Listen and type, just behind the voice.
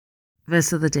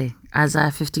Verse of the day,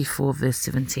 Isaiah 54, verse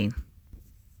 17.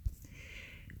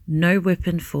 No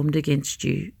weapon formed against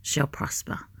you shall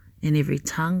prosper, and every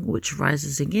tongue which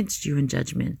rises against you in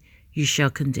judgment you shall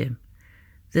condemn.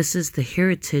 This is the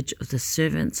heritage of the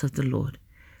servants of the Lord,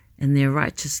 and their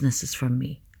righteousness is from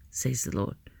me, says the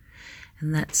Lord.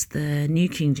 And that's the New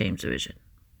King James Version.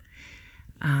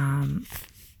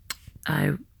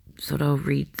 I thought I'll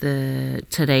read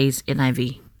today's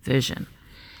NIV version.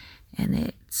 And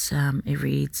it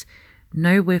reads,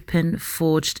 no weapon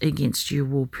forged against you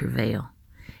will prevail,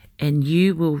 and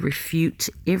you will refute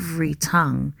every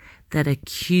tongue that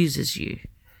accuses you.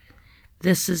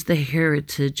 This is the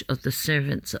heritage of the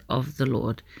servants of the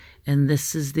Lord, and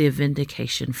this is their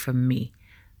vindication from me,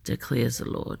 declares the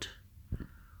Lord.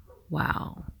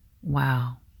 Wow,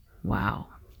 wow, wow.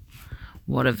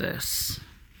 What a verse.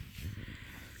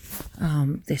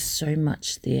 There's so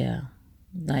much there.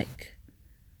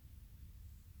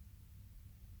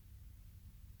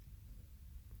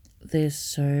 There's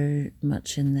so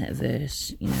much in that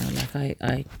verse.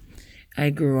 I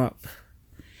grew up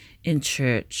in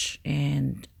church,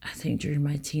 and I think during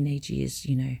my teenage years,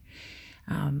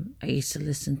 I used to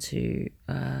listen to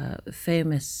a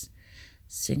famous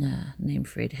singer named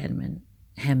Fred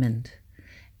Hammond,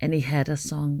 and he had a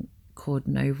song called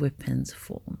No Weapons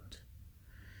Formed.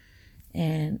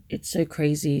 And it's so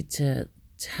crazy to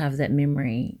have that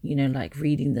memory,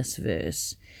 reading this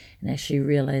verse and actually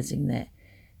realizing that,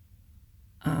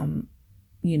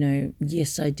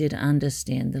 yes, I did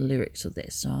understand the lyrics of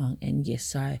that song, and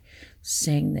yes, I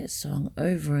sang that song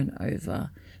over and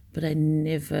over, but I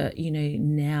never,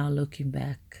 now looking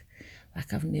back,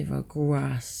 I've never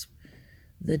grasped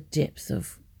the depth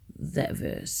of that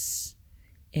verse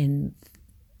and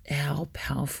how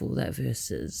powerful that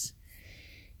verse is.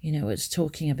 It's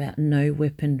talking about no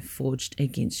weapon forged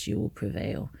against you will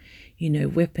prevail.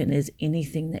 Weapon is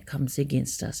anything that comes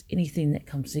against us, anything that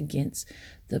comes against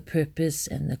the purpose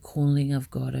and the calling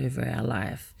of God over our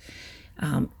life.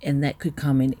 And that could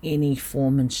come in any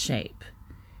form and shape,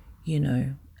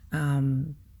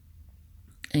 And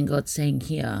God's saying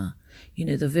here,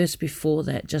 the verse before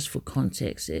that, just for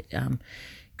context,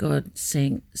 God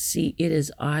saying, see, it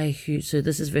is I who, so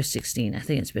this is verse 16. I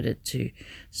think it's better to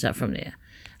start from there.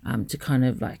 To kind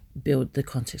of build the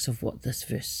context of what this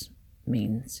verse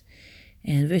means.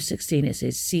 And verse 16, it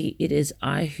says, see, it is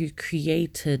I who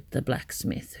created the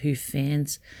blacksmith, who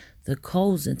fans the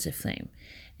coals into flame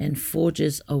and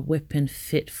forges a weapon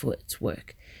fit for its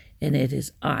work. And it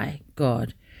is I,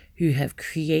 God, who have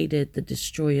created the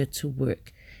destroyer to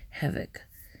work havoc.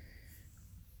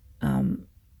 And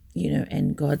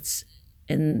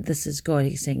this is God,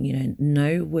 he's saying,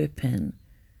 no weapon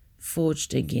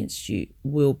forged against you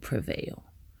will prevail,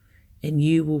 and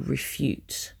you will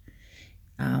refute,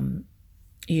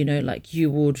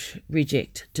 you would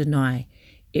reject, deny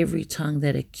every tongue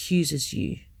that accuses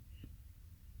you,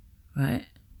 right?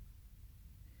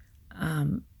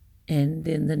 And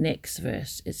then the next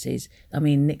verse,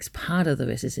 next part of the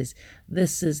verse, it says,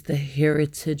 this is the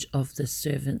heritage of the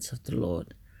servants of the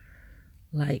Lord.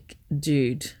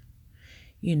 Dude,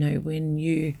 when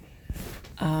you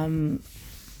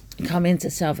come into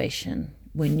salvation,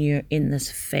 when you're in this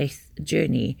faith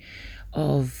journey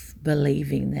of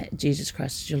believing that Jesus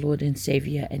Christ is your Lord and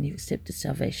Savior, and you've accepted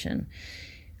salvation,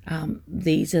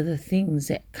 these are the things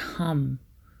that come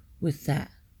with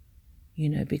that,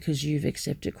 because you've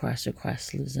accepted Christ, or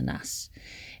Christ lives in us.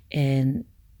 And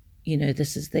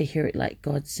this is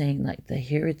God's saying, the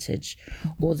heritage,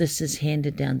 or this is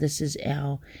handed down, this is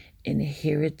our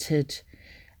inherited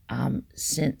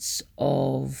sense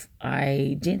of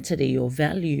identity or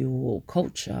value or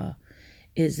culture,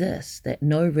 is this, that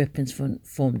no weapons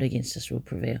formed against us will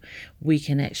prevail. We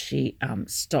can actually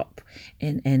stop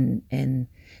and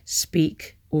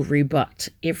speak or rebut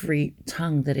every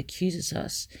tongue that accuses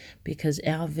us, because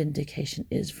our vindication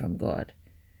is from God.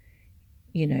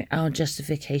 Our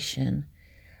justification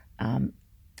and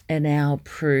our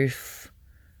proof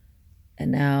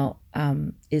and our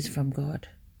is from God.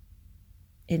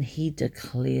 And he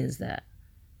declares that.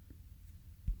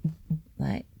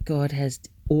 God has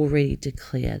already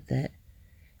declared that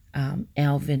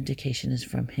our vindication is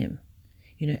from him.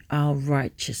 Our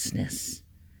righteousness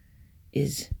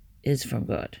is from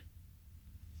God.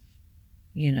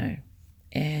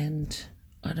 And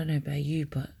I don't know about you,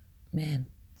 but man,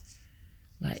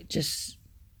 just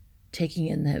taking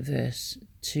in that verse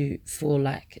for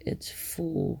its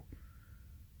full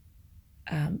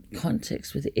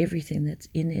context with everything that's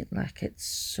in it, it's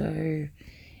so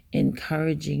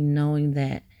encouraging, knowing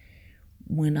that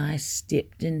when I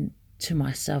stepped into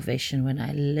my salvation, when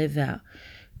I live out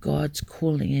God's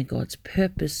calling and God's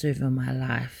purpose over my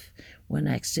life when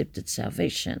I accepted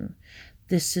salvation.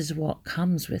 This is what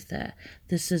comes with that.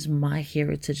 This is my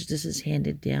heritage. This is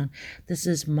handed down. This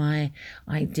is my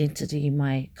identity,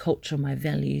 my culture, my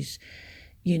values,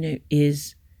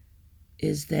 is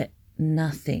that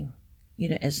nothing,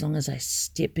 as long as I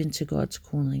step into God's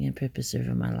calling and purpose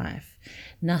over my life,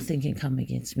 nothing can come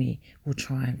against me or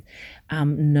triumph.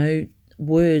 No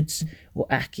words or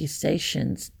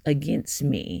accusations against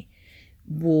me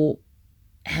will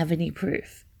have any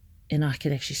proof. And I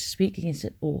can actually speak against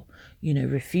it or,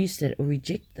 refuse that or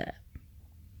reject that.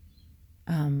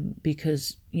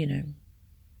 Because,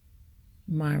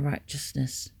 my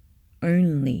righteousness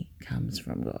only comes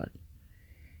from God.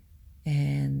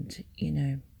 And,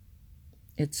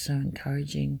 it's so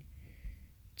encouraging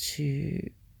to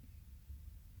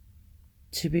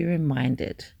be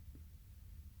reminded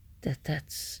that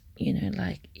that's,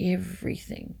 like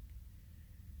everything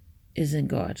is in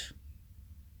God.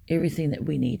 Everything that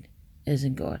we need is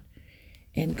in God.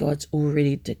 And God's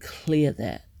already declared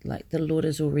that. Like the Lord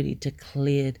has already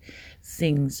declared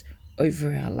things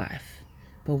over our life.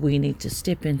 But we need to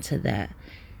step into that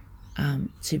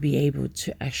to be able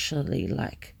to actually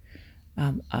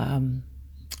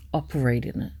operate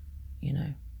in it,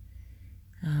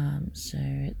 So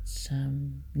it's,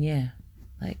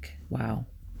 wow.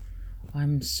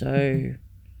 I'm so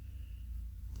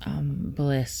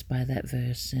blessed by that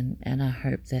verse, and I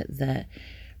hope that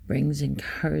brings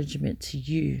encouragement to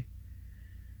you,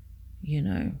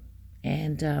 and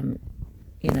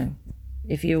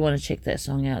if you want to check that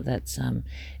song out, that's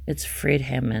it's Fred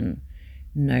Hammond,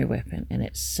 No Weapon, and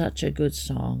it's such a good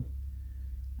song,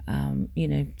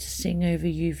 to sing over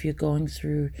you if you're going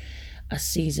through a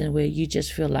season where you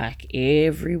just feel like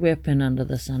every weapon under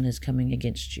the sun is coming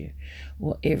against you,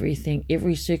 or every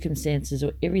circumstances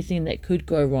or everything that could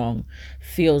go wrong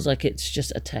feels like it's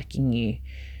just attacking you,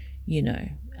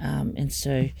 and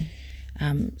so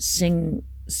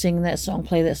sing that song,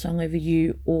 play that song over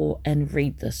you, and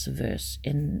read this verse,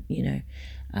 and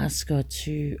ask God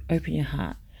to open your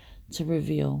heart to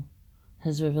reveal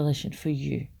his revelation for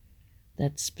you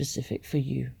that's specific for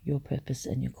you, your purpose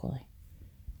and your calling.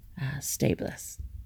 Stay blessed.